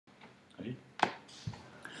right?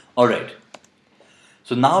 All right.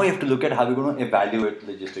 So now we have to look at how we're going to evaluate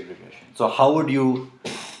logistic regression. So how would you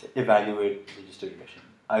evaluate logistic regression?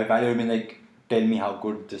 I evaluate mean like tell me how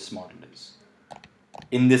good this model is.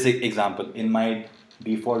 In this example, in my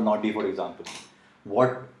default, not default example,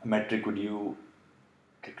 what metric would you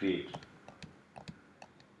create?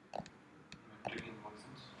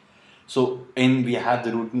 So we have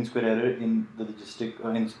the root mean square error in the logistic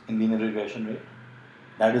in linear regression, right?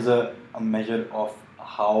 That is a measure of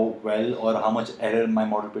how well or how much error my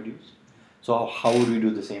model produced. So how would we do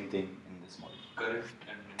the same thing in this model? Correct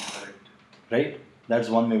and incorrect. Right? That's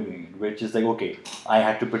one way of doing it, which is like, okay, I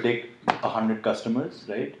had to predict 100 customers,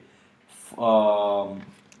 right?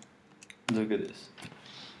 Look at this.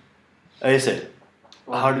 I said,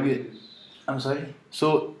 how do we... I'm sorry?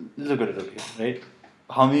 So look at it over here, right?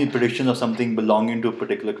 How many predictions of something belonging to a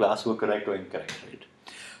particular class were correct or incorrect, right?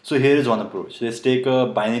 So here is one approach. Let's take a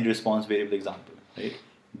binary response variable example, right?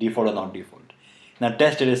 Default or not default. Now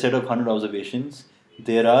test a set of 100 observations.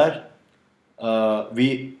 There are,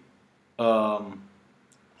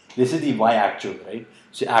 this is the y actual, right?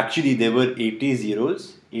 So actually there were 80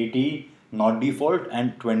 zeros, 80 not default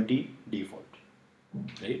and 20 default,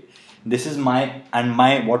 right? This is what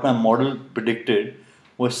my model predicted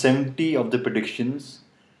was 70 of the predictions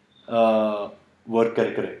were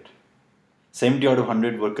correct. 70 out of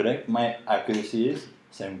 100 were correct. My accuracy is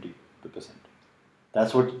 70%.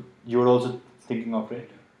 That's what you were also thinking of, right?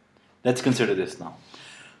 Let's consider this now.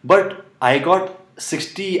 But I got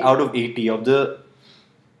 60 out of 80 of the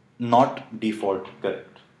not default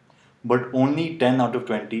correct, but only 10 out of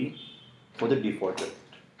 20 for the default correct.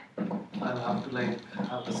 I'll have to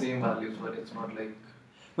have the same values, but it's not like...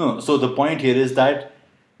 No, so the point here is that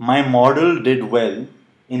my model did well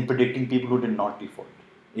in predicting people who did not default.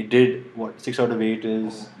 It did what 6 out of 8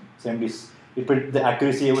 is 70. The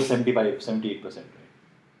accuracy was 78%, right?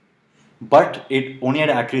 But it only had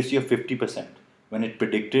accuracy of 50% when I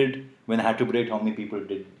had to predict how many people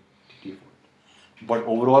did default. But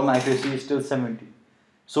overall my accuracy is still 70.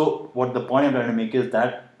 So what the point I'm trying to make is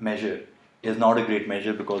that measure is not a great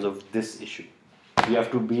measure because of this issue. We have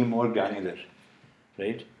to be more granular,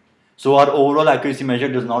 right? So our overall accuracy measure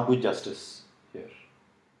does not do justice here.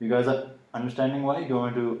 You guys are understanding why? Do you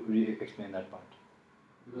want to re-explain that part?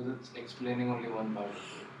 Because it's explaining only one part.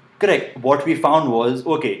 Correct. What we found was,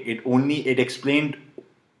 okay, it explained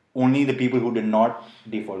only the people who did not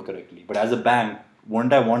default correctly. But as a bank,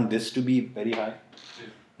 wouldn't I want this to be very high?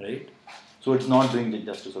 Yeah. Right? So it's not doing the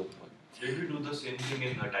justice of the point. Did we do the same thing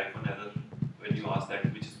in type 1 error when you asked that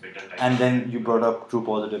which is better type? And then you brought up true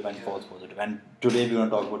positive and false positive. And today we're going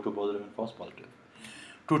to talk about true positive and false positive.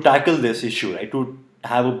 To tackle this issue, right, to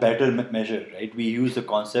have a better measure, right, we use the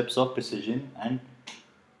concepts of precision and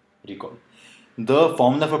recall. The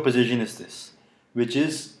formula for precision is this, which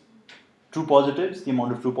is true positives, the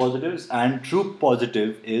amount of true positives, and true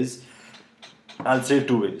positive is, I'll say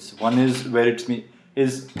two ways. One is where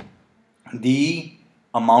is the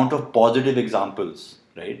amount of positive examples,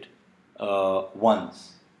 right,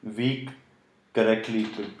 ones we correctly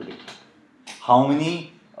predict. How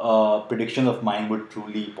many predictions of mine were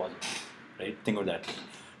truly positive, right? Think of that.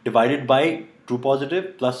 Divided by true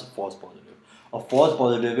positive plus false positive. A false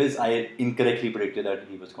positive is I incorrectly predicted that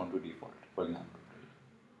he was going to default, for example.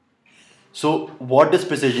 Right? So what does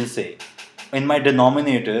precision say? In my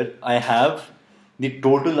denominator, I have the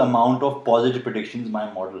total amount of positive predictions my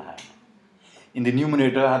model had. In the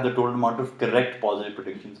numerator, I have the total amount of correct positive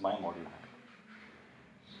predictions my model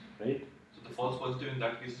had. Right? So the false positive in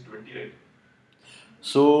that case is 20, right?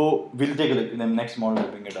 So we'll take a look in the next model.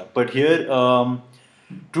 I'll bring it up. But here,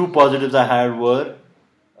 true positives I had were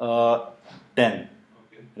 10,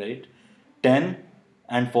 okay. Right? 10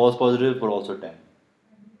 and false positives were also 10.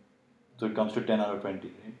 So it comes to 10 out of 20,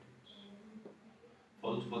 right?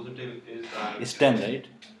 False positive is that... It's 10, right?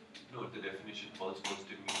 No, the definition false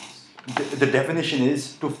positive means... The definition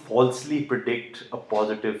is to falsely predict a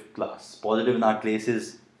positive class. Positive in our case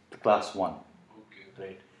is class 1. Okay.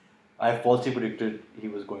 Right? I falsely predicted he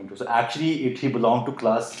was going to. So actually, he belonged to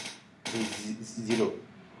class 0. Okay.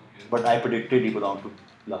 But I predicted he belonged to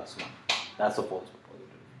class 1. That's a false positive.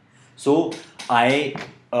 So I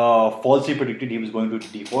falsely predicted he was going to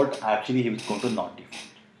default. Actually, he was going to not default.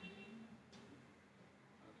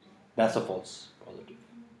 That's a false positive.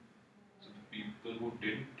 So the people who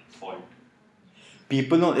didn't fault.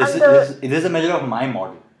 People know it is a measure of my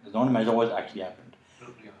model. It's not a measure of what actually happened.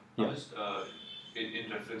 Yeah. Just,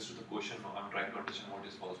 in reference to the question, I'm trying to understand what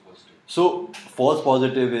is false positive. So false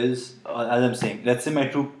positive is, as I'm saying, let's say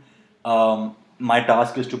my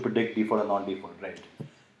task is to predict default or non-default, right?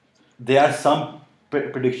 There are some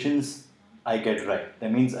predictions I get right.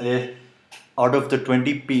 That means out of the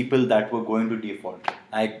 20 people that were going to default,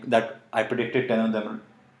 I predicted 10 of them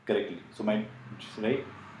correctly. So right.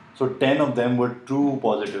 So 10 of them were true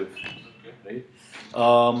positive, right?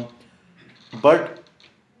 But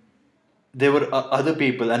there were other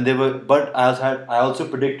people, and but I also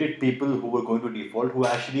predicted people who were going to default who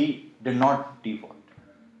actually did not default,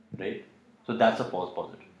 right? So that's a false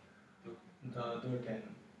positive. The other 10.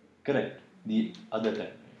 Correct. The other 10.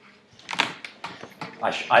 I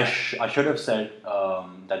should have said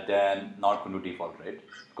that they're not going to default, right?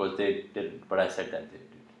 Because they didn't, but I said that they did.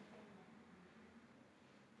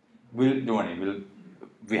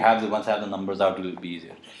 Once I have the numbers out, it will be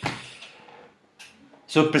easier.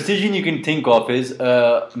 So precision you can think of is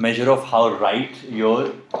a measure of how right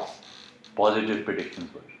your positive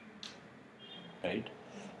predictions were, right?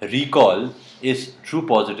 Recall is true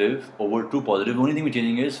positive over true positive. The only thing we're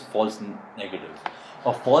changing is false negative.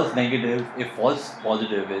 A false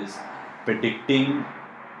positive is predicting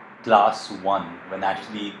class 1 when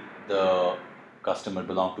actually the customer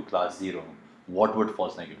belonged to class 0. What would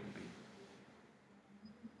false negative be?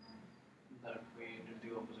 That we did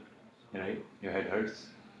the opposite. Right? Your head hurts.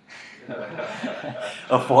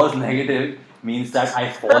 A false negative means that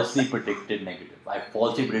I falsely predicted negative. I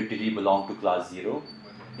falsely predicted he belonged to class 0.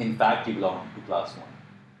 In fact, he belonged to class 1.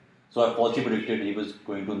 So I falsely predicted he was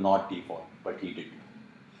going to not default, but he did.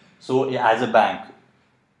 So as a bank,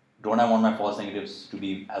 don't I want my false negatives to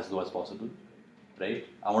be as low as possible? Right?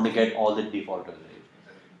 I want to get all the defaulters,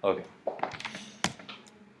 right? Okay.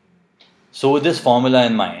 So with this formula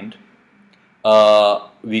in mind,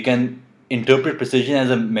 we can interpret precision as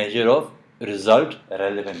a measure of result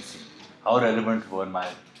relevancy. How relevant were my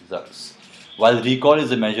results? While recall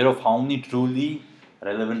is a measure of how many truly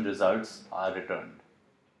relevant results are returned.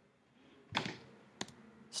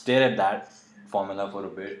 Stare at that formula for a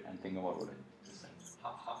bit and think about what it is.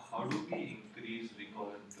 How do we increase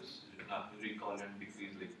recall and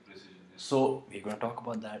decrease precision? So we're going to talk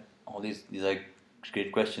about that. All these are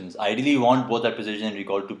great questions. Ideally, we want both our precision and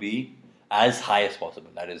recall to be as high as possible.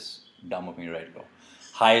 That is dumb of me to write now.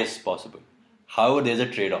 High as possible. However, there's a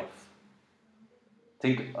trade-off.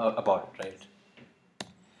 Think about it, right?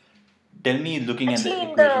 Tell me, looking Actually, at the in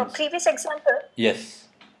equations. the previous example, Yes.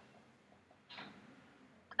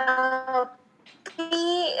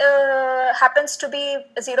 P happens to be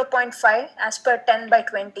 0.5 as per 10 by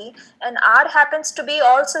 20, and R happens to be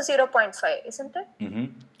also 0.5, isn't it? Mm-hmm.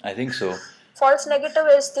 I think so. False negative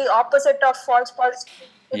is the opposite of false positive.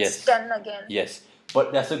 It's Yes. 10 again. Yes.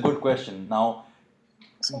 But that's a good question. Now,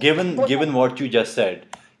 So given both what you just said,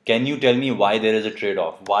 can you tell me why there is a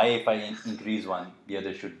trade-off? Why if I increase one, the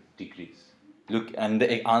other should decrease? Look, and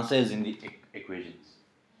the answer is in the equations.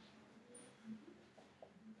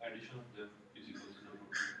 Addition of them is equal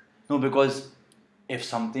to 0. No, because if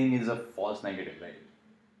something is a false negative, right?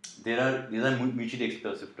 These are mutually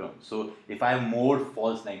exclusive terms. So if I have more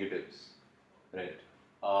false negatives, right,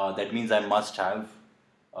 that means I must have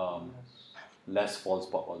less false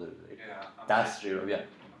positives, right? Yeah, That's true. Yeah.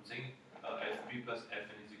 I'm saying FP plus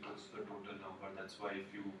Fn is equals to the total number. That's why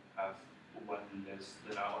if you have one less,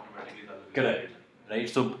 then automatically the other will be Correct. greater. Right.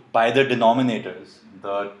 So by the denominators,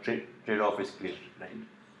 the trade-off is clear, right?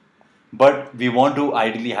 But we want to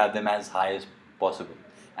ideally have them as high as possible.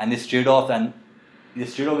 And this trade-off is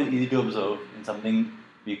easy to observe in something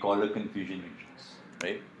we call a confusion matrix,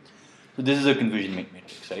 right? So this is a confusion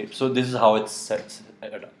matrix, right? So this is how it's set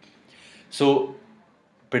up. So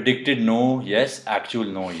predicted no, yes, actual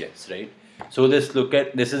no, yes, right? So let's look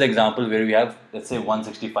at, this is an example where we have, let's say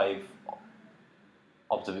 165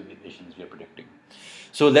 observations we are predicting.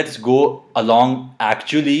 So let's go along.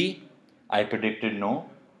 Actually, I predicted no.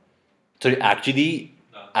 Sorry, actually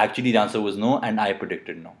the answer was no, and I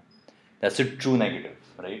predicted no. That's a true negative,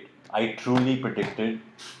 right? I truly predicted,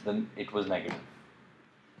 then it was negative,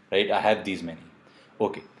 right? I have these many.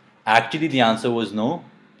 Okay. Actually, the answer was no,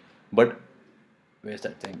 but where's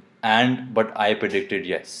that thing? But I predicted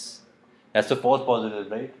yes. That's a false positive,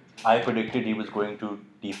 right? I predicted he was going to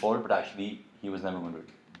default, but actually he was never going to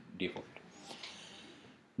default.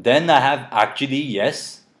 Then I have actually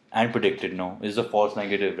yes and predicted no. This is a false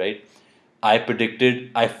negative, right?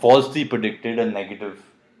 I falsely predicted a negative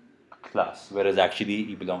class, whereas actually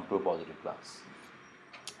he belonged to a positive class.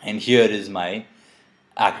 And here is my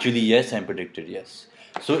actually yes and predicted yes.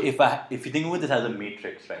 So if you think about this as a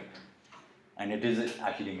matrix, right? And it is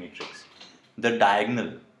actually a matrix. The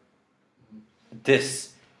diagonal,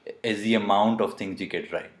 this is the amount of things you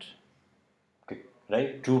get right. Okay,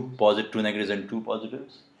 right? Two negatives and two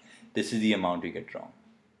positives. This is the amount you get wrong.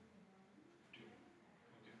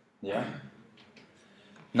 Yeah.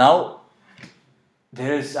 Now,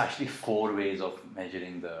 There is actually 4 ways of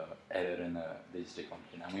measuring the error in a logistic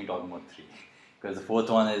function. I'm only talking about 3 because the fourth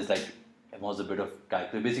one is like almost a bit of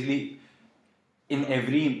calculus. Basically, in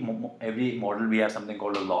every model we have something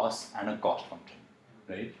called a loss and a cost function,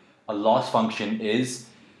 right? A loss function is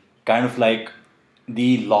kind of like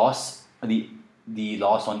the loss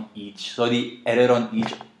on each, so the error on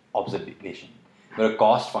each observation, where a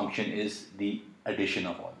cost function is the addition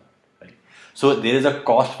of all that, right? So there is a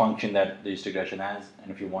cost function that logistic regression has,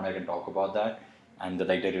 and if you want I can talk about that and the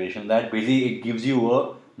like derivation of that. Basically it gives you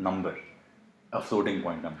a number, a floating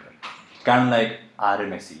point number, kind of like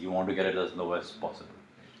RMSE. You want to get it as low as possible,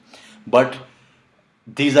 but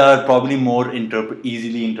these are probably more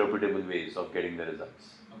easily interpretable ways of getting the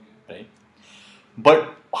results, right?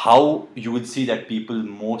 But how you would see that people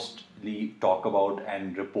mostly talk about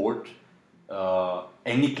and report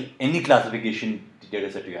any classification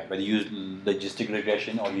data set you have, whether you use logistic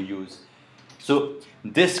regression or you use, so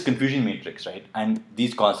this confusion matrix, right, and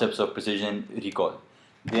these concepts of precision recall,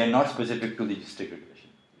 they are not specific to logistic regression.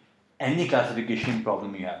 Any classification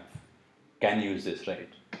problem you have can use this, right?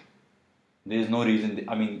 There is no reason.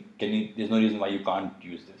 I mean, there's no reason why you can't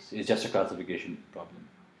use this. It's just a classification problem,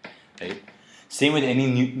 right? Same with any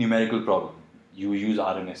numerical problem. You use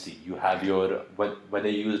RMSE. You have your whether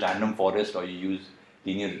you use random forest or you use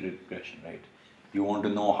linear regression, right? You want to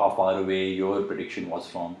know how far away your prediction was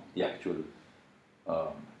from the actual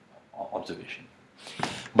observation.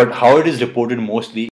 But how it is reported mostly